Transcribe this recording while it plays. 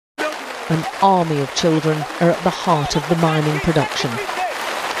An army of children are at the heart of the mining production.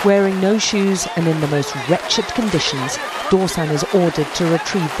 Wearing no shoes and in the most wretched conditions, Dorsan is ordered to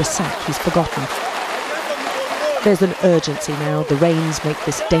retrieve the sack he's forgotten. There's an urgency now. The rains make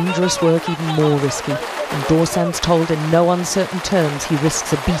this dangerous work even more risky, and Dorsan's told in no uncertain terms he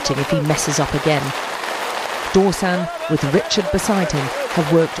risks a beating if he messes up again. Dorsan, with Richard beside him,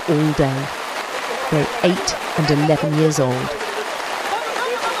 have worked all day. They're 8 and 11 years old.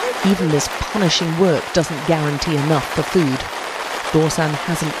 Even this punishing work doesn't guarantee enough for food. Dorsan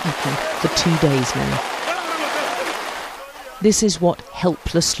hasn't eaten for 2 days now. This is what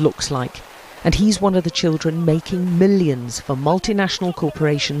helpless looks like, and he's one of the children making millions for multinational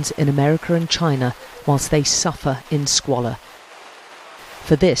corporations in America and China whilst they suffer in squalor.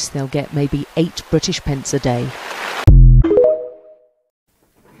 For this, they'll get maybe 8 British pence a day.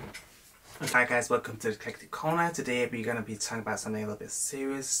 Hi guys, welcome to the Collective Corner. Today we're going to be talking about something a little bit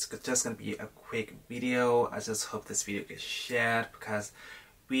serious. It's just going to be a quick video. I just hope this video gets shared because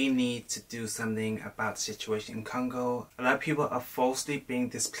we need to do something about the situation in Congo. A lot of people are falsely being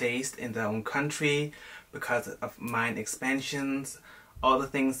displaced in their own country because of mine expansions. All the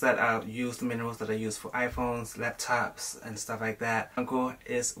things that are used, the minerals that are used for iPhones, laptops and stuff like that. Congo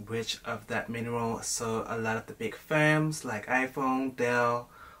is rich of that mineral, so a lot of the big firms like iPhone, Dell,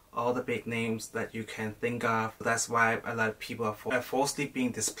 all the big names that you can think of. That's why a lot of people are falsely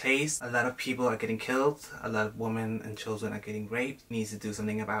being displaced. A lot of people are getting killed. A lot of women and children are getting raped. Needs to do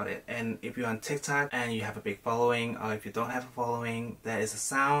something about it. And if you're on TikTok and you have a big following, or if you don't have a following, there is a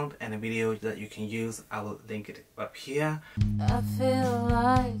sound and a video that you can use. I will link it up here. I feel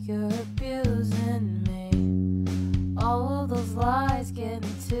like you're abusing me. All of those lies get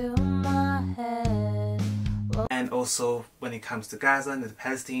into my head. And also when it comes to Gaza and the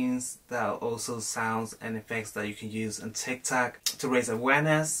Palestinians, there are also sounds and effects that you can use on TikTok to raise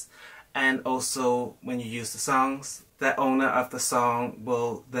awareness. And also when you use the songs, the owner of the song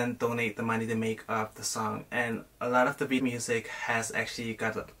will then donate the money they make of the song. And a lot of the beat music has actually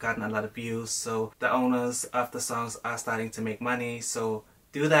gotten a lot of views, so the owners of the songs are starting to make money. So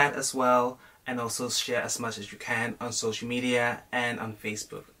do that as well, and also share as much as you can on social media and on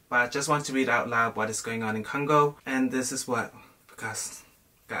Facebook. But I just want to read out loud what is going on in Congo. And this is what, because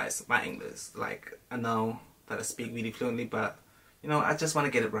guys, my English, like, I know that I speak really fluently, but you know, I just want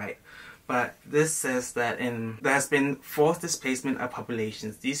to get it right. But this says that there has been forced displacement of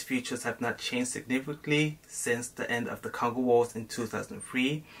populations. These features have not changed significantly since the end of the Congo Wars in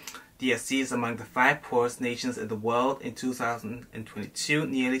 2003. DRC is among the 5 poorest nations in the world. In 2022,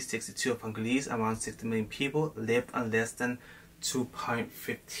 nearly 62 of Congolese, around 60 million people, lived on less than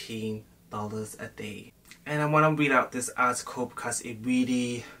 $2.15 a day. And I want to read out this article because it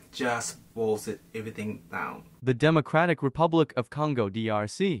really just boils everything down. The Democratic Republic of Congo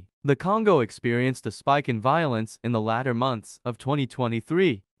 (DRC). The Congo experienced a spike in violence in the latter months of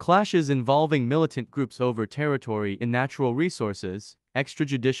 2023. Clashes involving militant groups over territory and natural resources,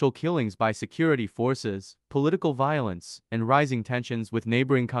 extrajudicial killings by security forces, political violence, and rising tensions with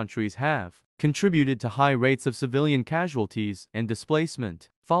neighboring countries have contributed to high rates of civilian casualties and displacement.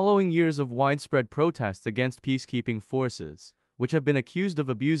 Following years of widespread protests against peacekeeping forces, which have been accused of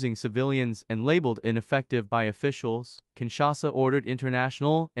abusing civilians and labeled ineffective by officials, Kinshasa ordered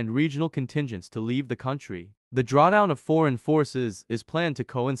international and regional contingents to leave the country. The drawdown of foreign forces is planned to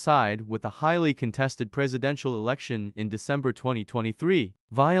coincide with a highly contested presidential election in December 2023.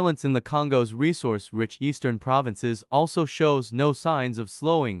 Violence in the Congo's resource-rich eastern provinces also shows no signs of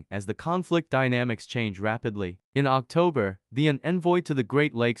slowing as the conflict dynamics change rapidly. In October, the envoy to the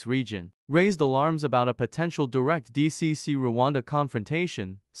Great Lakes region raised alarms about a potential direct DRC-Rwanda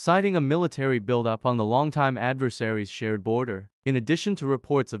confrontation, citing a military buildup on the longtime adversaries' shared border. In addition to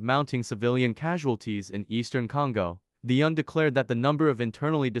reports of mounting civilian casualties in eastern Congo, the UN declared that the number of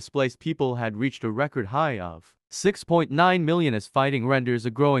internally displaced people had reached a record high of 6.9 million as fighting renders a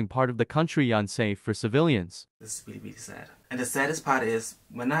growing part of the country unsafe for civilians. This is really, really sad. And the saddest part is,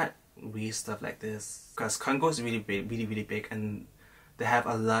 when I read stuff like this, because Congo is really big, really big, and they have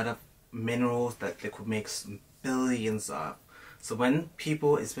a lot of minerals that they could make billions of. So when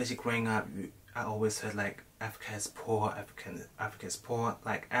people, especially growing up, I always heard like, Africa is poor, Africa is poor.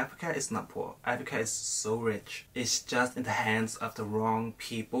 Like, Africa is not poor. Africa is so rich. It's just in the hands of the wrong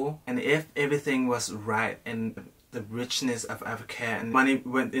people. And if everything was right and the richness of Africa and money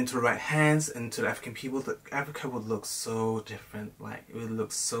went into the right hands and to the African people, Africa would look so different. Like, it would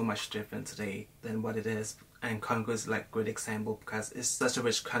look so much different today than what it is. And Congo is like a great example because it's such a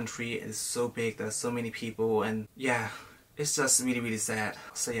rich country. It's so big. There's so many people, and yeah. It's just really sad.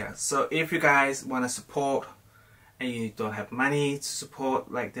 So yeah, so if you guys want to support and you don't have money to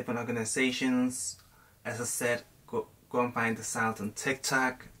support like different organizations, as I said, go and find the sounds on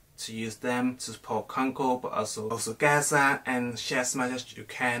TikTok to use them to support Congo, but also Gaza, and share as much as you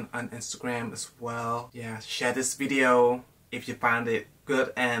can on Instagram as well. Yeah, share this video if you found it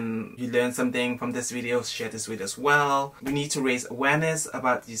good and you learned something from this video. Share this video as well. We need to raise awareness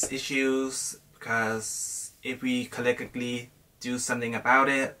about these issues, because if we collectively do something about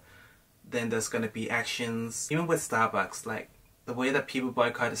it, then there's gonna be actions. Even with Starbucks, like the way that people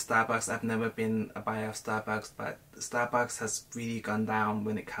boycotted Starbucks, I've never been a buyer of Starbucks, but Starbucks has really gone down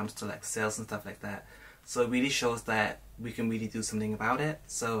when it comes to like sales and stuff like that. So it really shows that we can really do something about it.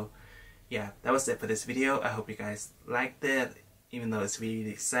 So yeah, that was it for this video. I hope you guys liked it, even though it's really,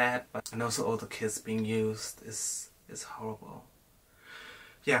 really sad. And also all the kids being used is horrible.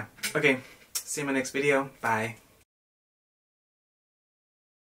 Yeah, okay, see you in my next video. Bye.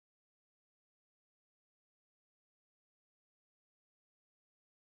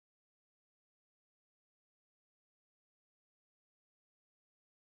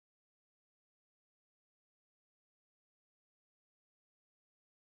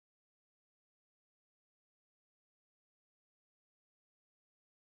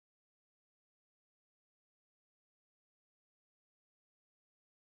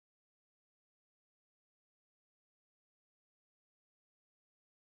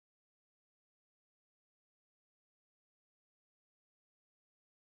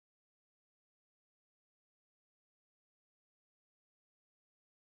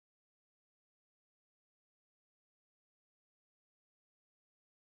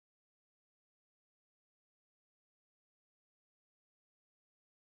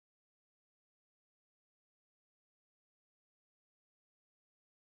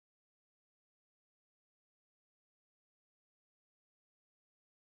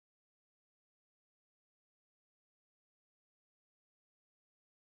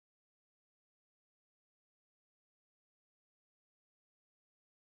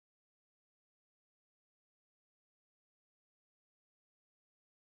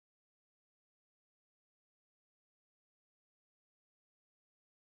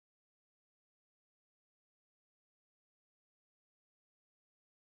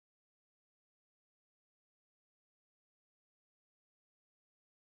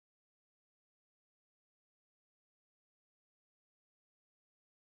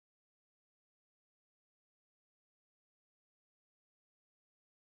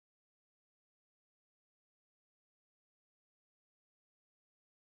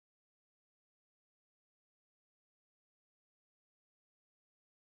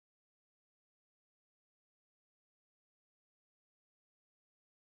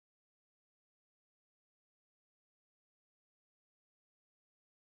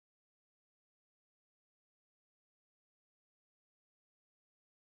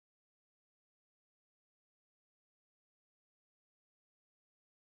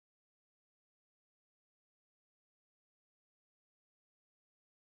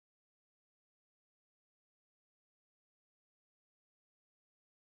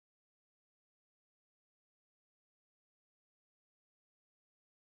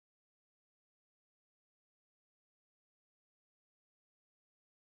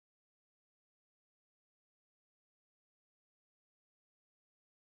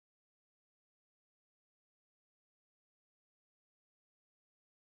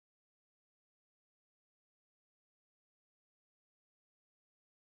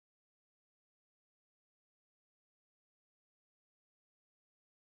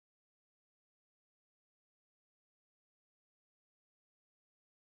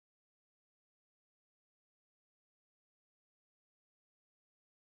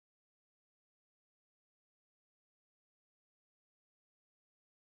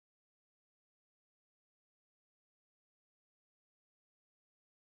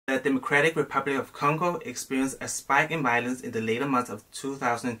 The Democratic Republic of Congo experienced a spike in violence in the later months of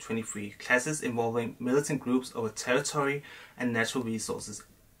 2023, clashes involving militant groups over territory and natural resources,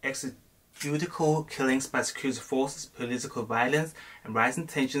 extrajudicial killings by security forces, political violence, and rising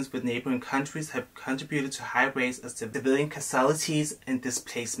tensions with neighboring countries have contributed to high rates of civilian casualties and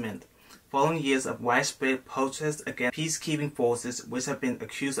displacement. Following years of widespread protests against peacekeeping forces, which have been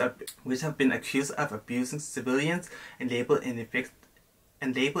accused of abusing civilians and labeled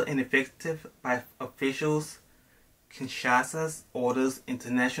ineffective by officials, Kinshasa orders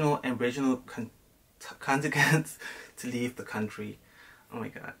international and regional contingents to leave the country. Oh my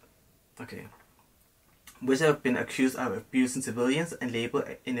god. Okay. Which have been accused of abusing civilians and labeled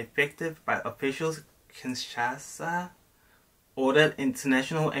ineffective by officials, Kinshasa ordered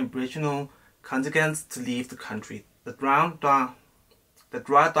international and regional contingents to leave the country. The drawdown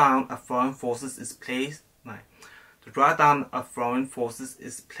of foreign forces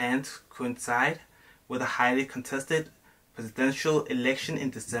is planned to coincide with a highly contested presidential election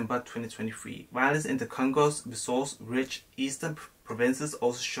in December 2023. Violence in the Congo's resource-rich eastern provinces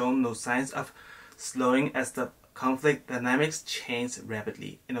also show no signs of slowing as the conflict dynamics change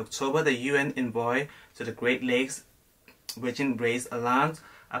rapidly. In October, the UN envoy to the Great Lakes region raised alarms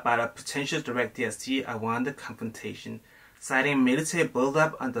about a potential direct DRC-Rwanda confrontation, citing military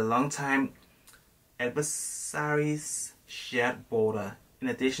buildup on the long-time adversaries' shared border. In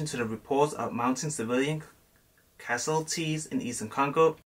addition to the reports of mounting civilian casualties in eastern Congo,